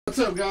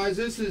up, guys?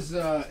 This is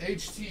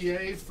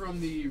HTA from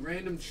the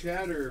Random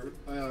Chatter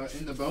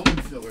in the Bowman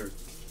filler.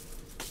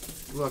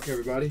 Good luck,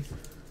 everybody.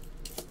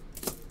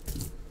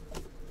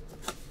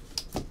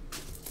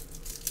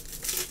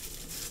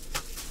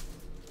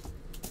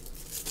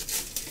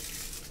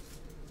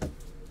 Good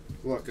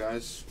luck,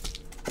 guys.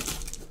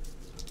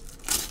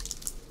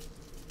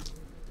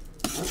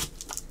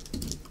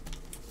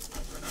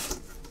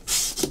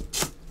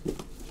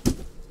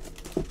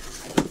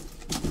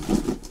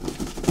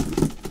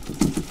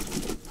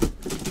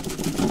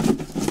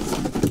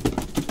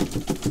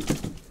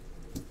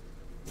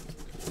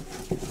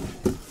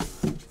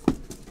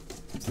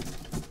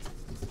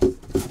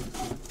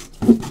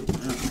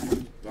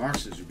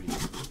 Boxes are being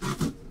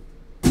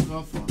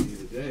tough on me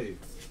today.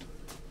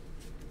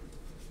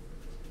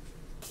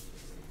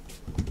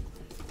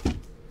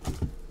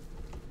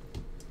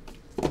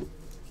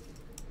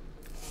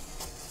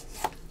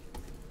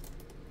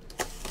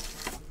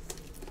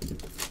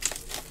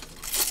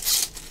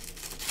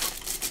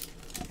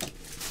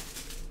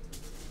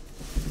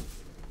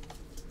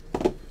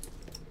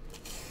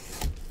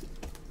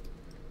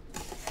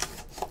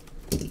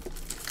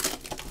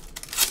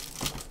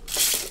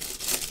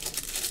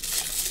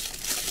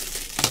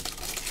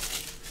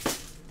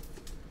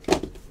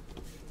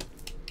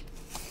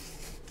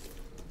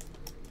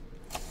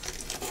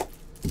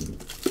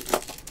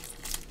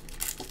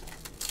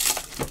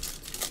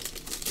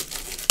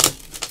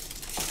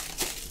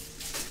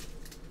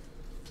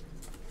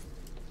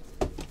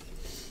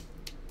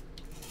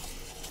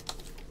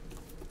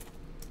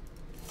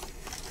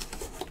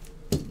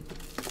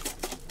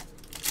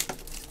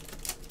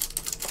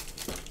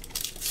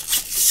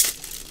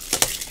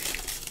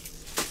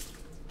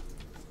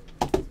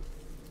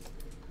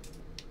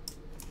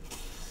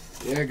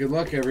 Yeah, good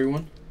luck,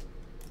 everyone.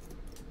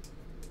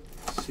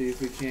 Let's see if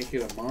we can't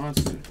get a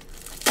monster.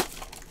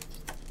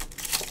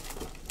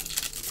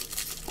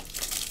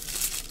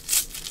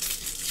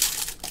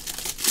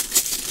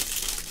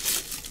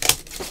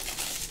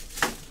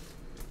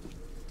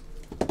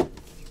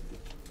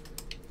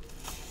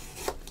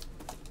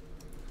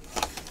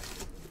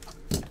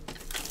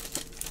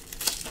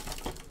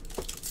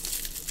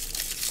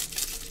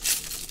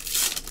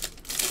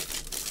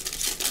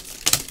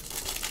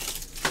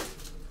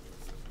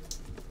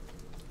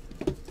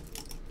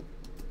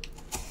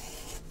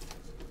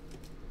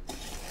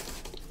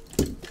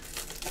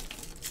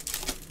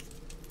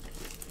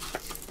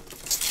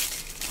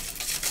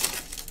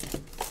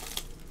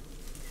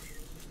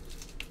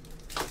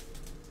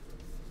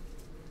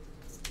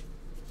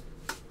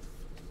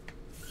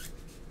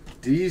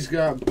 D's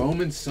got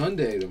Bowman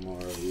Sunday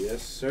tomorrow.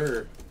 Yes,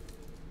 sir.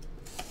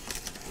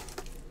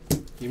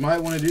 You might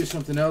want to do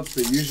something else,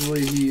 but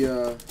usually he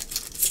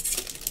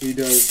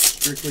does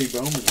strictly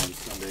Bowman on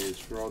Sundays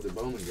for all the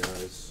Bowman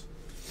guys.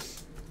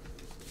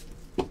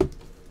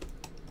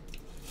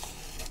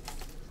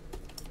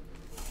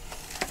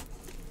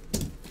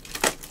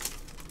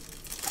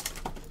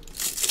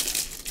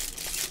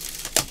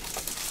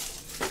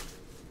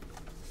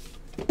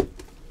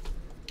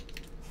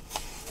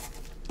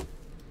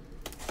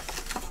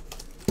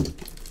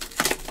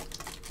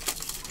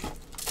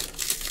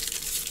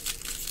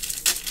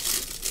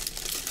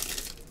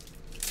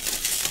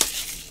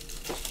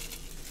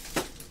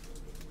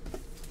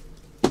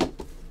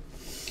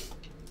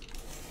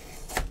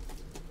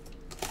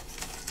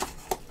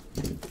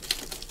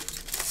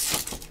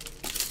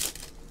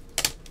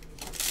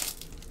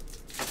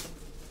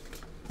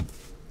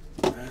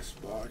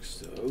 Last box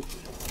to open.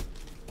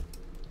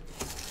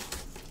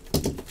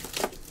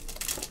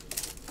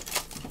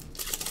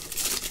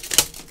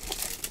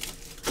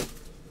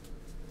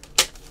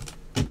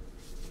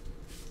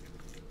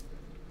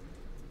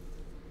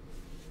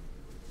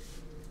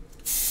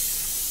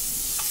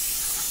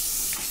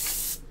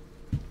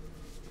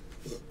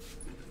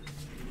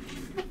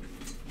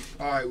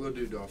 All right, we'll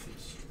do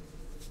Dolphins.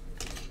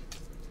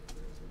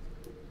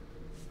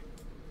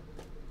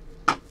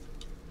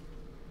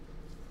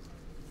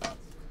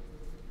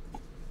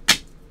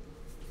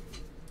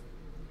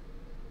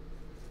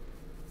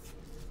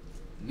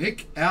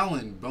 Nick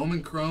Allen,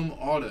 Bowman Chrome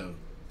Auto.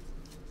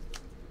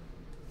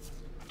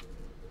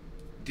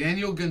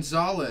 Daniel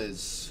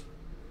Gonzalez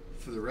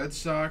for the Red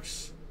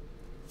Sox.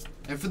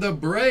 And for the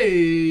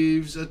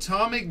Braves,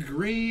 Atomic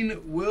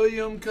Green,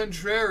 William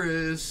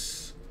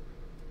Contreras.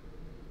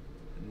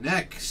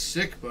 Neck,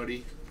 sick,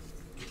 buddy.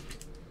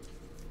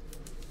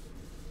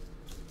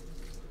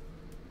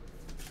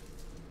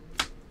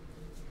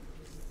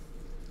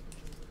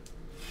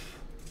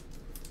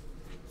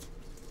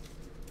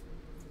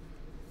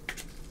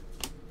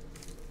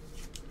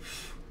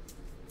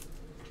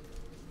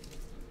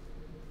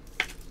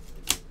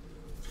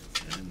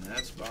 And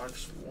that's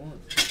box one.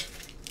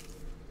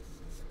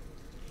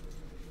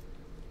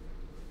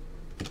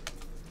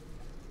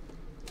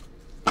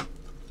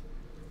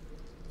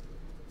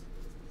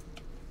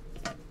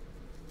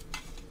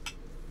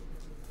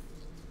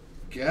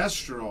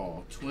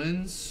 Gastrol,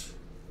 Twins.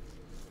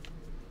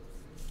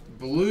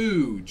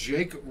 Blue,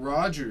 Jake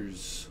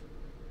Rogers.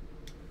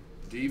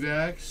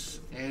 D-backs.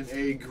 And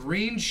a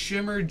green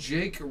shimmer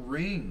Jake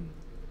Ring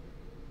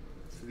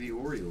for the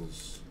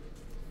Orioles.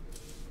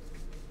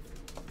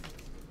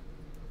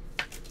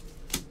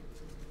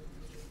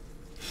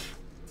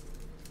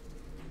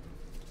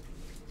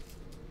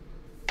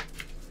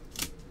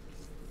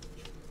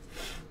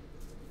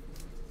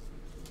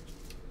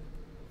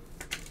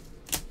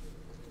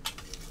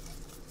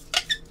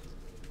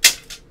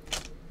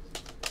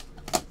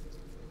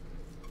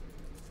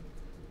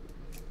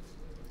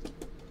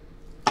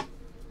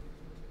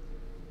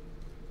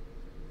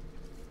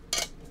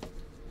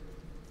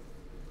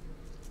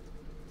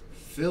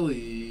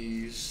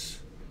 Phillies,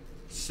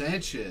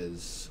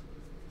 Sanchez.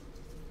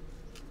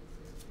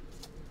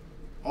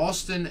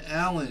 Austin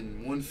Allen,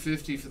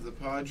 150 for the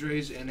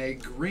Padres, and a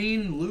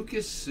green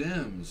Lucas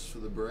Sims for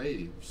the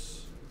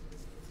Braves.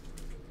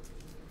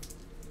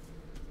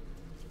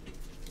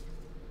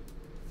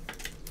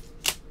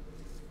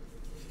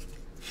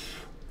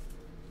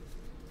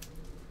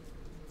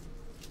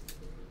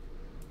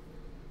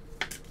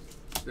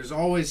 There's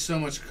always so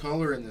much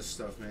color in this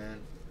stuff, man.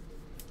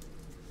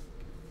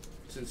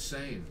 It's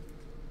insane.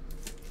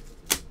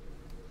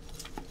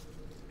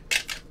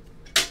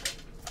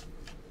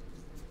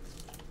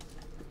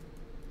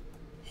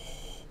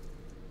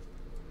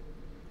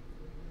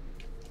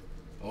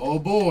 Oh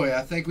boy,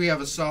 I think we have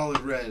a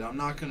solid red. I'm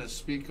not going to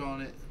speak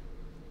on it.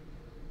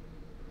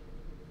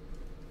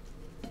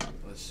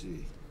 Let's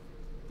see.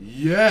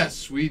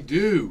 Yes, we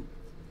do.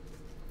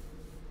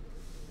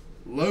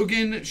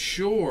 Logan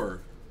Shore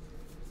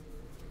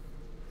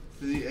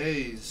for the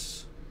A's.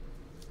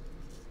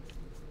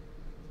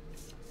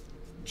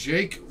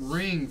 Jake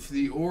Ring for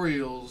the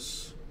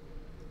Orioles.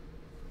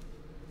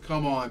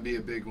 Come on, be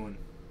a big one.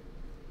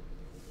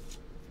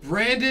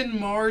 Brandon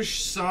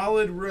Marsh,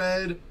 solid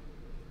red.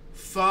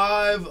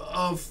 5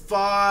 of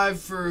 5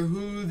 for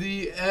who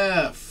the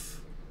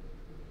F.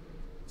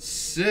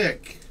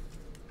 Sick.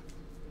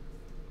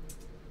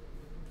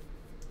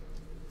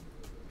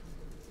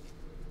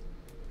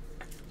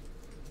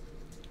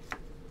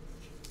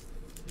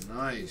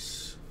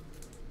 Nice.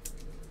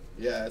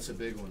 Yeah, that's a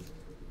big one.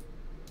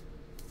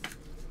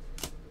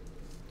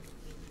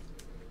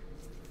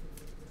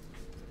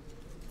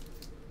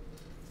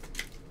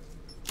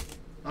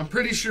 I'm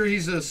pretty sure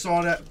he's a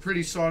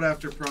pretty sought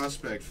after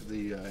prospect for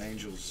the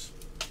Angels.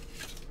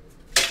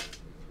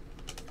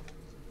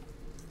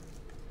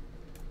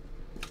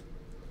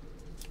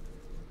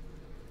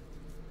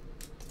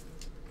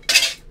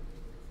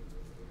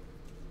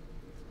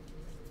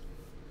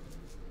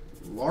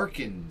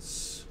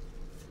 Larkins.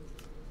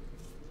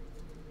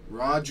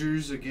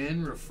 Rogers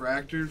again,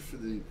 refractor for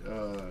the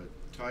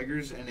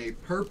Tigers, and a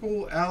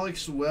purple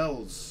Alex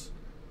Wells.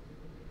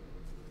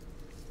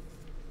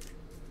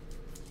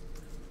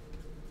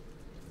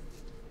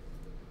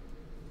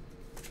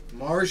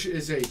 Marsh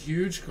is a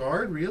huge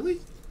card, really?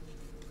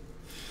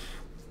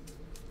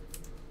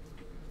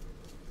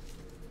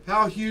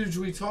 How huge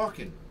we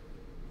talking?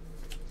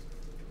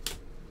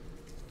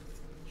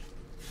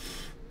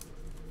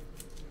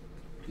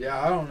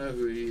 Yeah, I don't know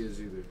who he is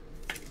either.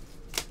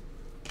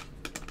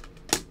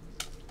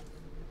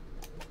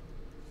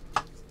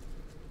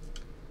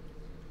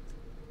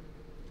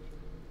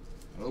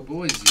 Oh,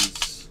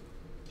 boysies,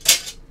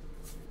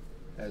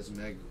 as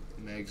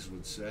Megs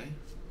would say.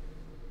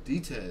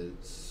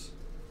 Details.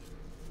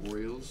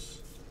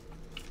 Orioles.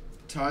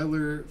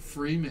 Tyler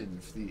Freeman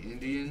for the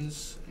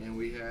Indians. And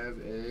we have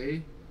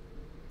a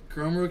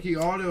chrome rookie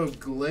auto of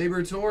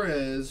Gleyber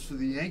Torres for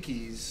the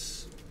Yankees.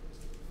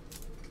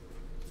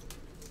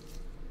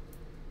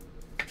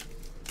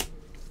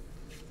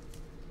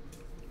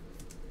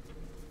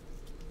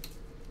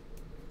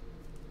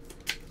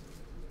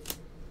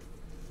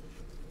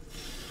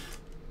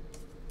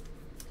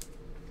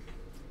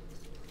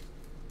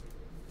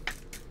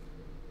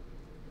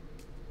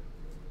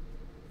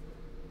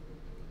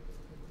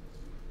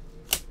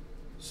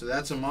 So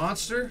that's a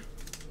monster.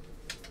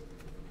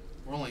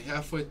 We're only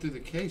halfway through the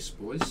case,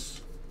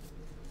 boys.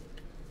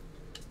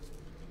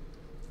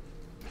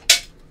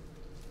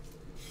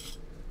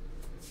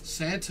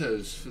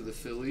 Santos for the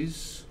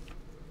Phillies.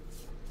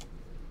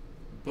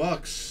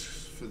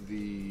 Bucks for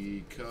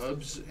the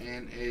Cubs.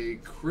 And a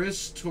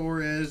Chris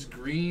Torres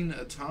green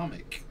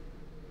atomic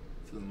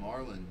for the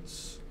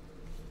Marlins.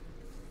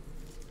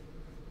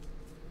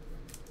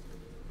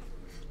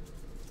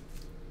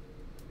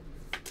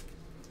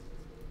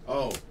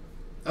 Oh,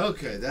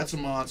 okay, that's a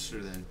monster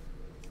then.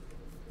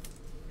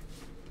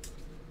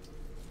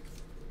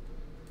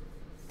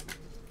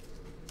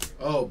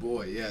 Oh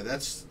boy, yeah,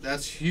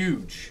 that's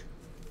huge.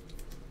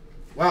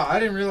 Wow, I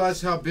didn't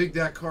realize how big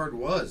that card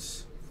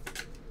was.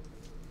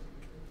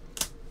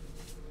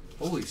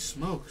 Holy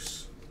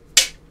smokes.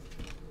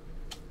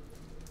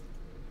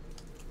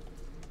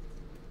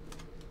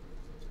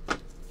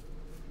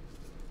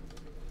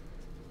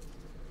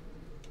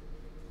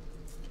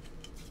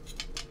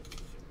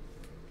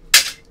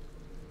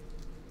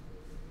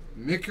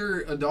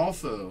 Micker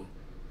Adolfo,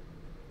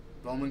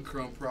 Bowman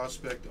Chrome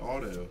Prospect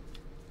Auto.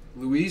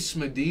 Luis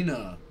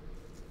Medina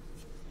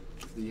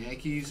for the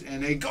Yankees.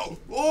 And a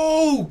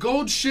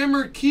gold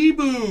shimmer key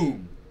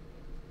boom.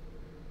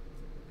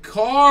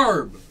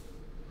 Carb.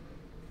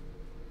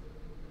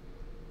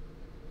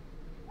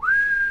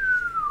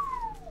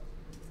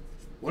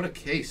 What a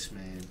case,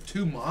 man.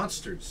 Two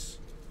monsters.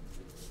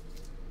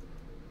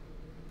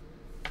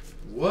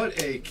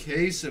 What a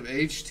case of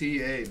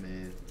HTA,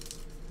 man.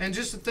 And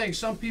just to think,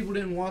 some people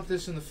didn't want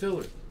this in the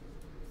filler.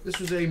 This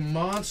was a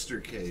monster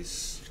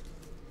case.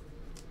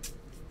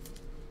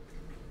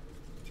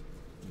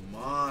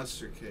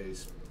 Monster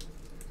case.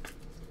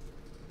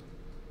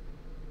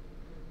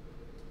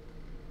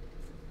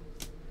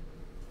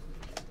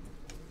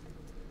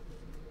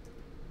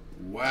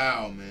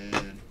 Wow,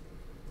 man.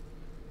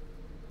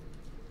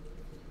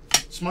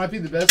 This might be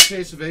the best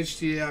case of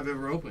HTA I've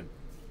ever opened.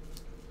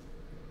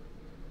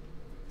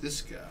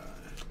 This guy.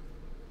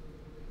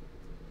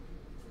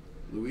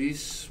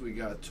 Luis, we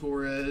got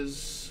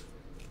Torres.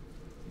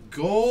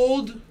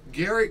 Gold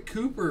Garrett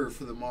Cooper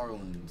for the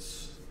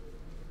Marlins.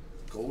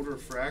 Gold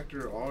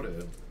refractor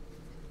auto.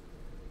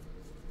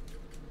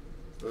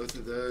 Both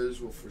of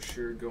those will for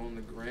sure go on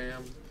the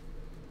gram.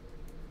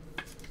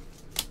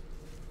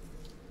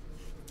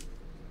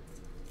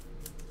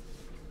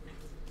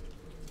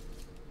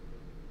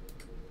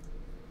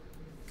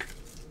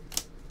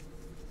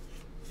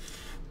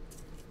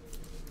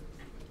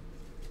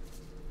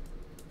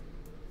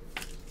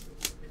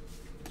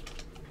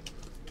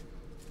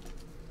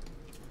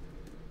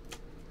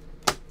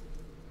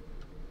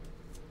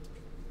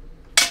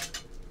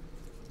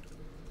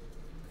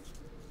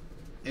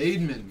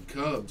 Aidman,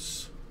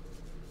 Cubs.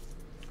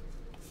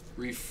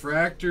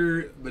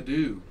 Refractor,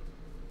 Badu.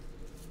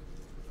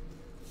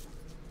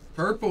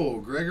 Purple,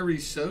 Gregory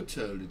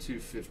Soto to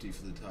 250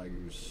 for the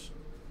Tigers.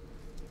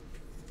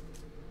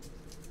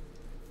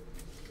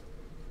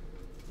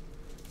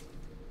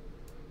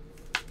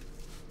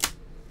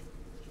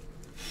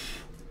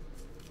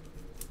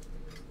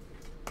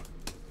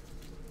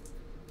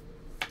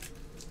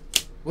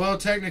 Well,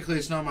 technically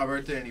it's not my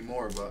birthday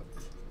anymore, but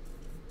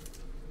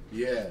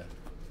yeah.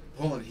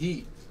 Pulling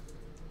heat.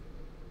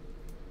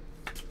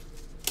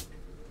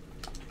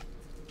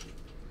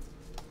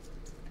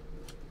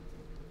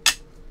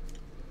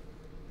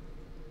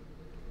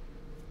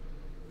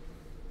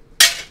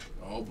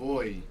 Oh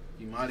boy,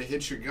 you might have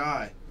hit your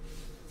guy.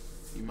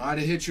 You might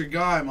have hit your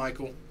guy,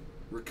 Michael.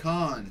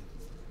 Rakan.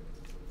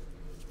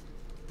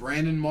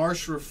 Brandon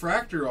Marsh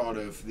refractor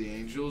auto for the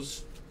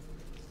Angels.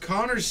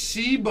 Connor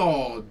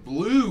Seabald,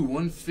 blue,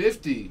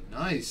 150.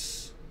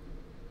 Nice.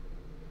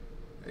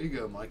 There you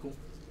go, Michael.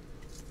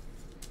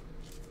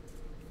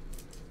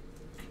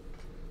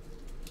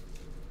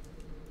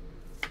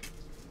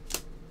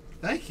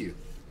 Thank you.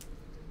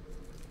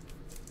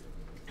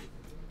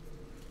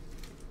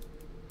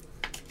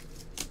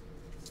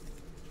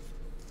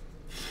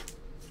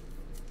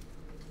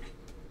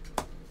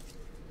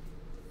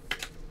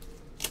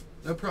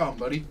 No problem,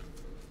 buddy.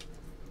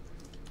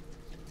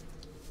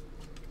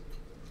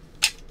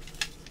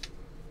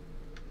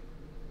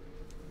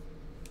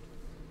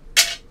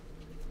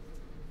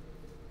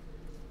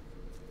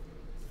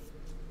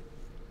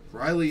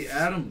 Riley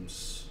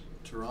Adams,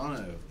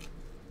 Toronto.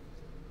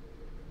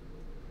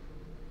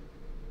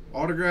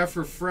 Autograph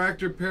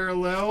refractor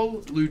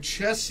parallel,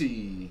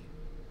 Lucchesi.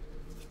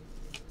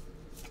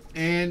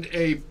 And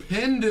a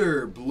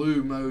Pender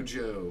blue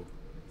mojo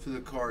for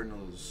the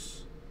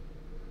Cardinals.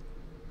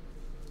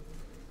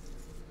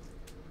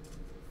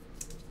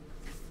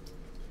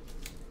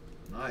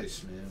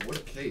 Nice, man. What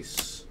a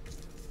case.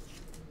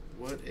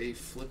 What a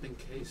flipping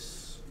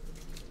case.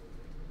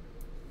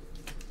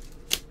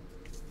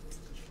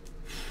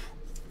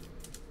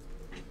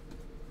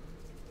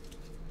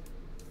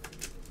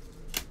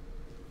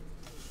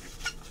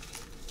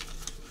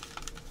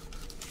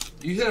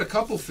 You hit a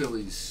couple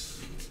Phillies.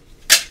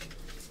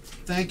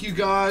 Thank you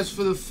guys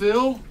for the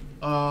fill.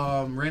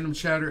 Random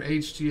Chatter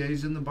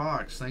HTA's in the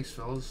box. Thanks,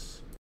 fellas.